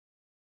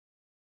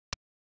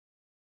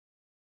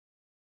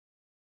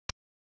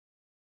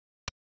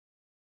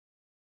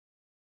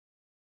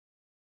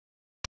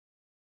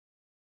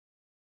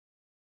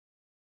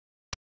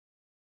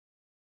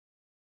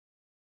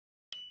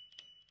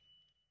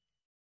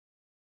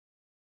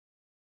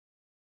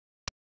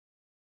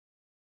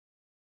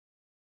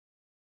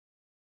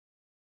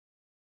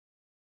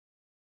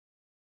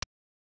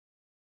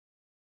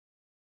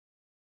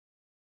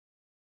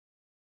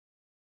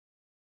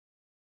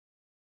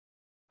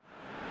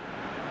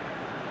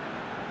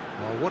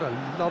Well, what a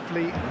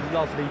lovely,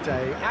 lovely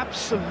day.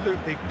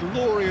 Absolutely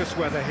glorious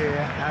weather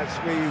here as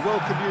we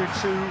welcome you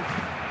to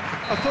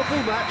a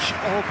football match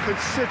of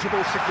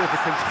considerable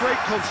significance,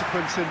 great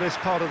consequence in this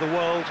part of the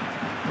world.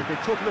 They've been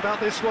talking about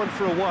this one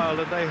for a while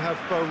and they have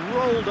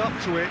rolled up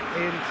to it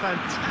in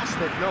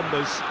fantastic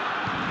numbers.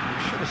 You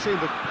should have seen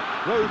the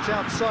roads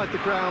outside the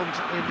ground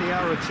in the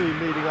hour or two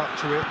leading up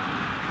to it.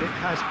 It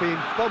has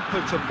been bumper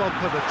to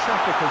bumper, the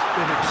traffic has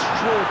been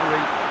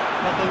extraordinary,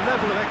 but the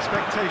level of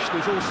expectation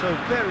is also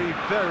very,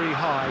 very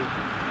high.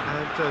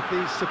 And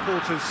these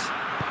supporters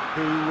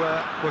who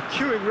were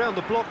queuing round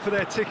the block for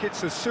their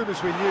tickets as soon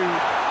as we knew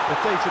the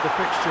date of the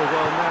fixture,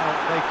 well, now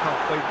they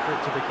can't wait for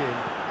it to begin.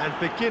 And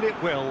begin it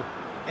will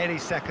any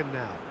second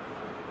now.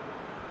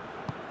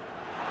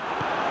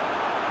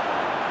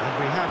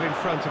 And we have in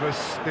front of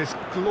us this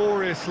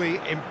gloriously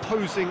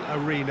imposing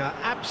arena,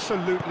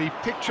 absolutely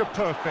picture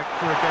perfect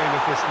for a game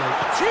of this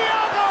nature.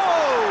 Thiago!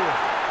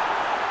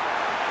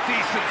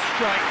 Decent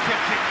strike,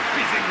 kept it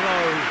fizzing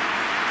low.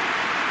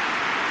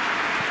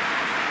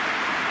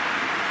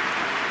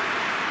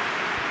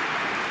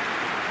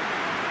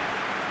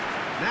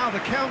 Now the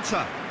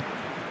counter.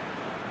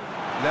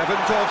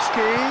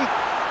 Lewandowski.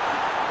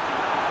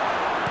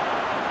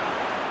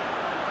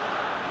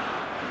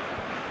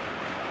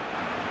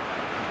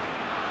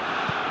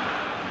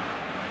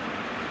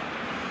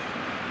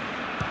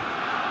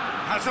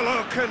 Has a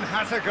look and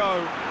has a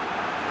go.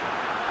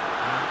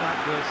 And that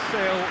will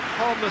sail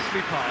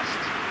harmlessly past.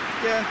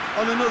 Yeah,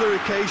 on another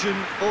occasion,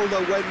 all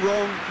that went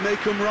wrong may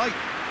come right.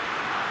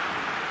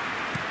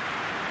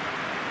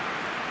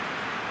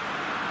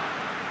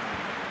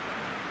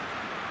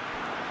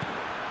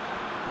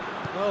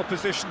 Well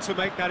positioned to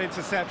make that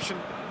interception.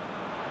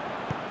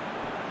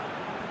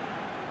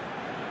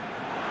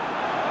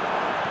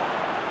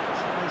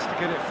 Tries to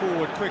get it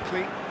forward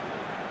quickly.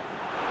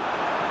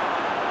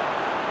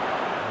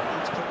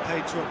 It's got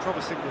paid to a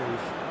promising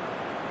move.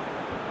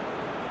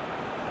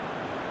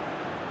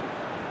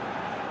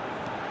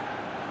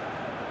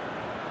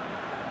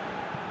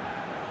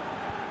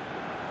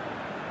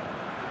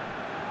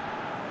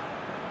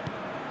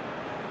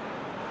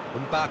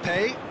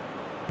 Mbappe.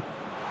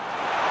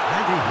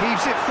 And he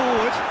heaves it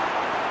forward.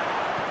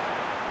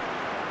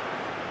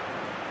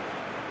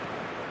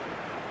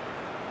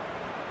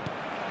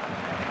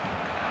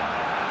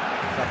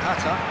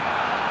 Zapata.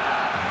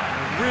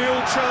 A real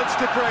chance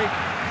to break.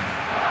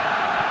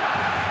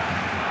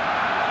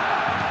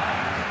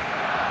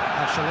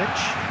 Pasalic.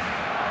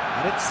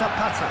 And it's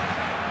Zapata.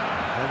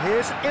 And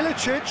here's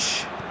Ilicic.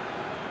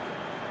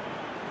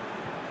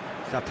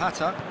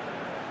 Zapata.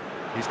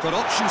 He's got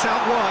options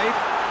out wide.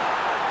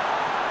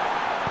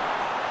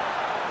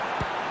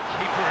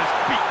 Keeper has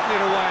beaten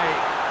it away.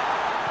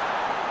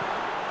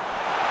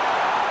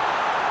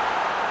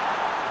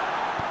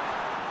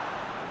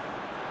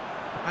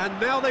 And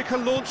now they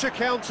can launch a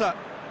counter.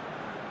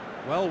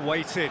 Well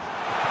weighted.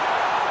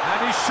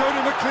 And he's shown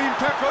him a clean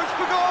pair. Goes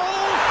for goal!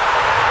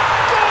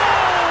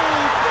 Goal!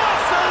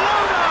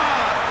 Barcelona!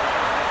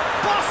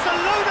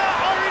 Barcelona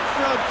are in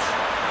front.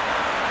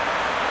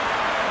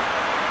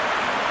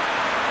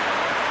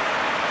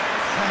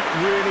 That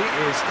really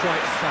is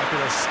quite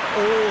fabulous.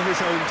 All his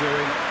own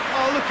doing.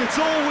 Oh, look, it's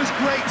always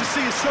great to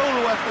see a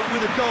solo effort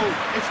with a goal.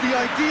 It's the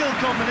ideal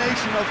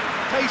combination of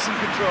pace and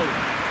control.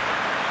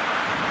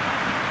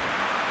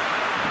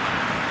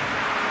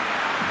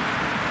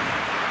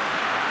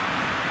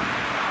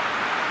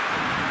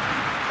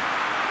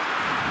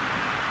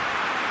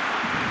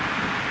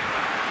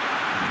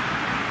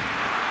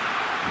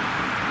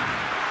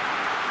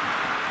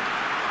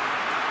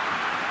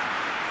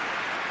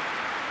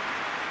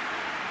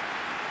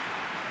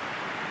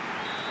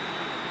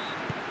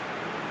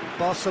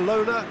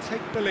 Barcelona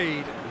take the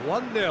lead,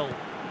 1-0.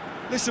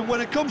 Listen, when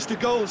it comes to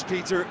goals,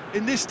 Peter,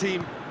 in this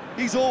team,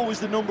 he's always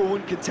the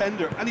 #1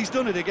 contender, and he's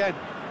done it again.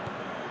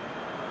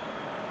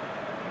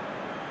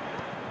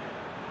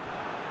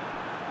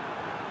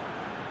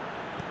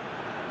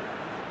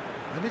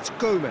 And it's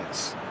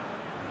Gomez.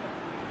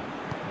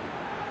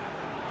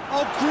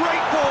 Oh,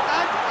 great ball,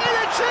 and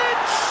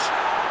Ilicic!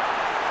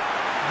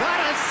 That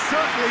has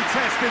certainly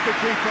tested the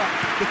keeper.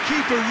 The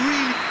keeper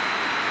really...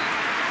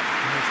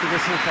 There's the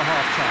whistle for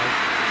half-time.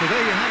 So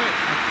there you have it,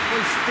 a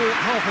close-fought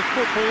half of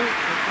football,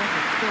 but one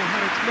that still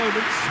had its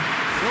moments,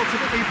 and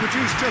ultimately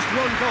produced just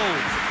one goal.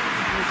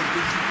 It was a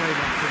decent game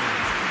after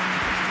that.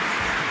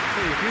 So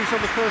your views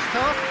on the first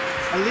half?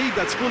 A lead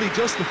that's fully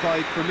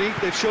justified for me.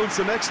 They've shown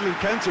some excellent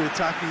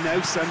counter-attacking now,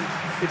 and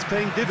it's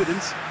paying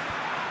dividends.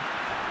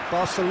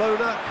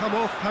 Barcelona come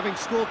off having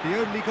scored the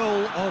only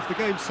goal of the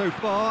game so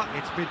far.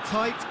 It's been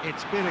tight,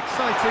 it's been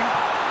exciting,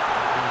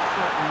 and there's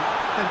certainly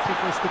plenty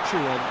for us to chew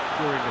on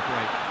during the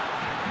break.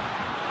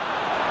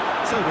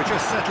 So we're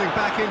just settling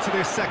back into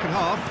this second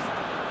half.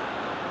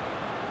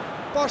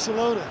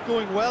 Barcelona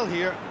going well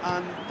here,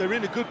 and they're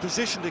in a good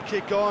position to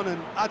kick on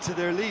and add to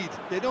their lead.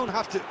 They don't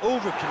have to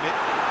overcommit,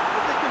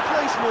 but they can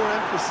place more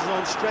emphasis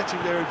on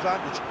stretching their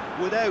advantage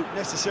without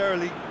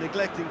necessarily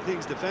neglecting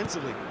things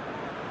defensively.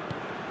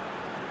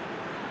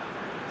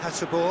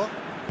 Hasabor.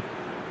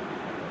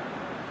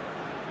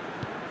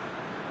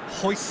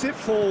 hoists it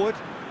forward.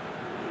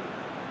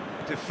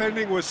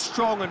 Defending was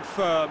strong and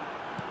firm.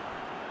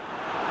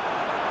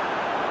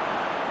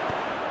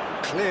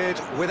 Cleared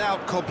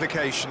without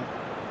complication.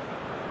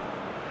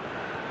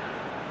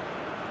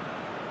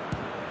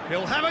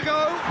 He'll have a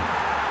go.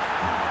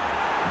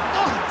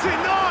 Oh,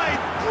 denied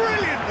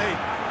brilliantly.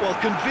 Well,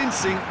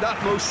 convincing,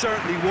 that most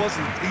certainly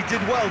wasn't. He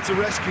did well to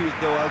rescue it,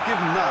 though, I'll give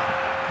him that.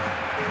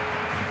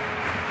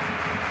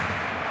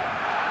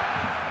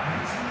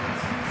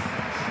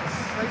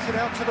 Plays it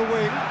out to the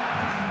wing.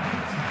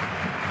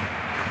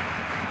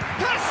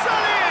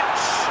 Pasalic!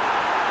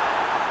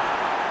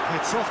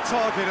 It's off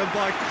target and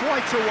by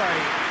quite a way.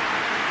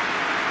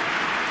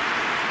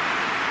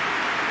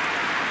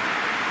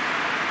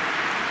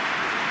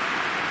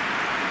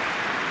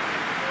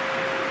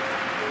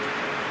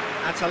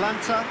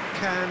 Atalanta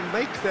can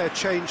make their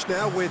change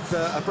now with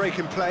a break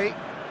in play.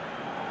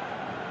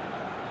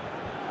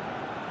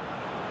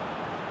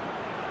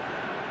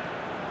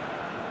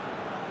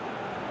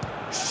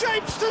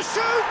 Shapes to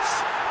shoot!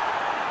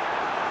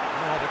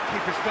 Oh, the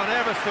keeper's done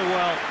ever so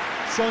well.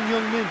 Son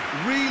Heung-min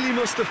really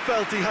must have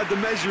felt he had the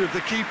measure of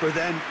the keeper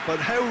then, but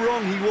how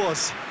wrong he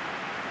was.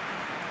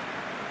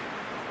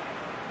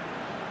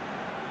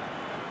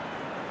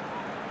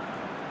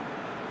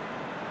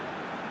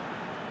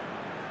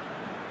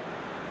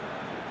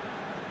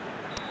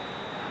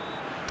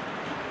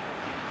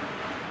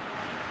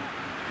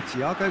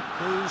 Thiago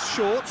goes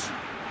short.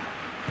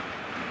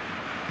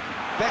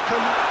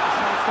 Beckham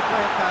tries to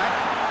play it back.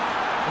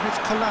 And it's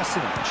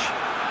Kolasinac.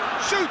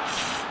 Shoots!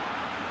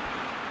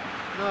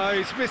 No,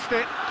 he's missed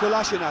it.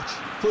 Kolasinac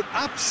put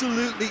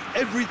absolutely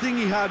everything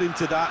he had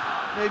into that.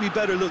 Maybe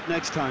better look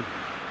next time.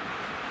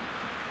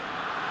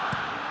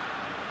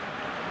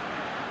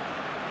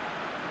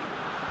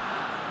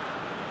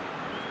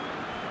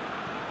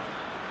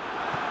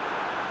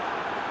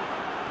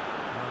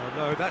 Oh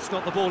no, that's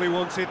not the ball he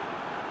wanted.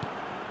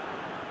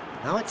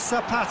 Now it's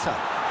Zapata.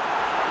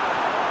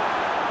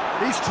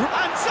 And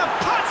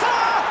Zapata!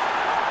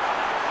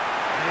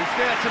 And he's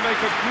there to make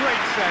a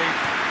great save.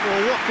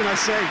 Well, what can I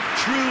say?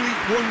 Truly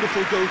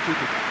wonderful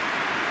goalkeeping.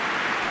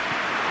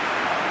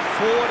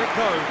 Forward it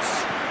goes.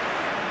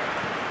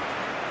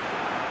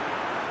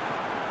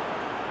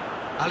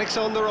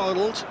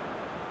 Alexander-Arnold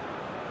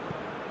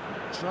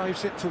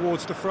drives it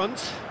towards the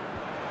front.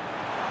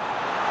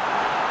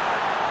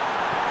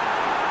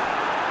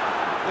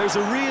 There's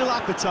a real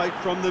appetite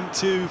from them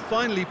to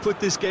finally put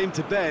this game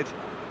to bed,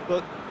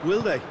 but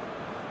will they?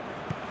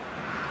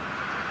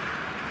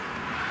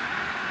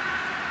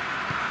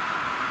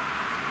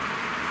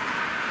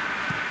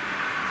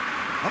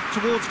 Up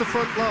towards the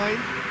front line.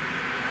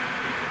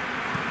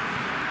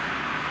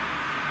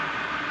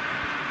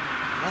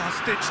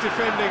 Last-ditch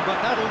defending,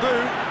 but that'll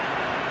do.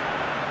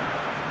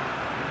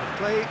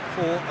 Play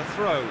for a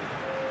throw.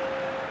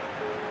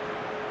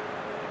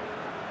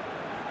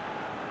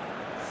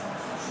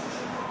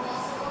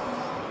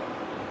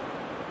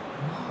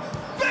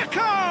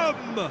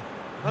 Beckham!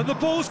 And the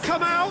ball's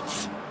come out.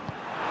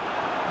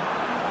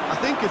 I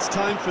think it's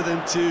time for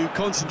them to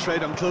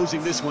concentrate on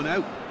closing this one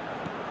out.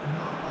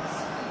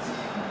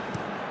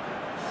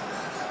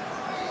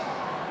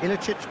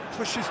 Ilicic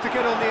pushes to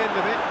get on the end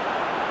of it.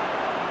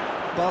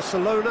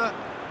 Barcelona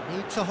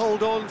need to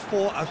hold on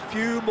for a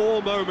few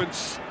more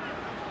moments.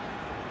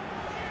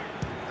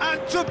 And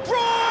De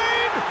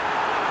Bruyne!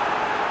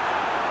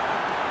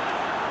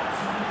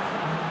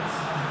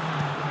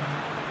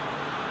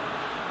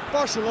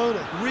 Barcelona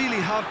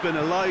really have been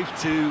alive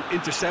to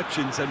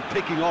interceptions and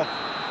picking up.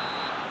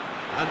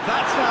 And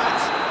that's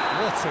that.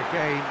 What a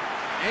game.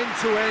 End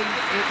to end,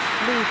 it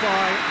flew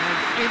by, and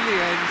in the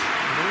end,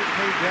 it all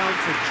came down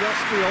to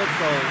just the odd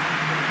goal.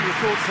 Your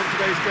thoughts on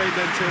today's game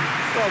then, Tim?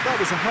 Well, that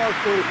was a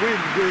hard-fought win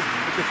with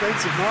a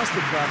defensive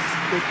masterclass.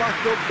 They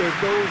backed up their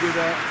goal with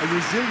a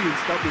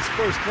resilience that was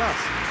first class.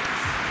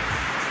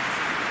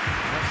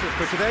 That's it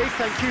for today.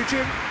 Thank you,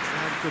 Jim,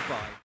 and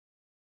goodbye.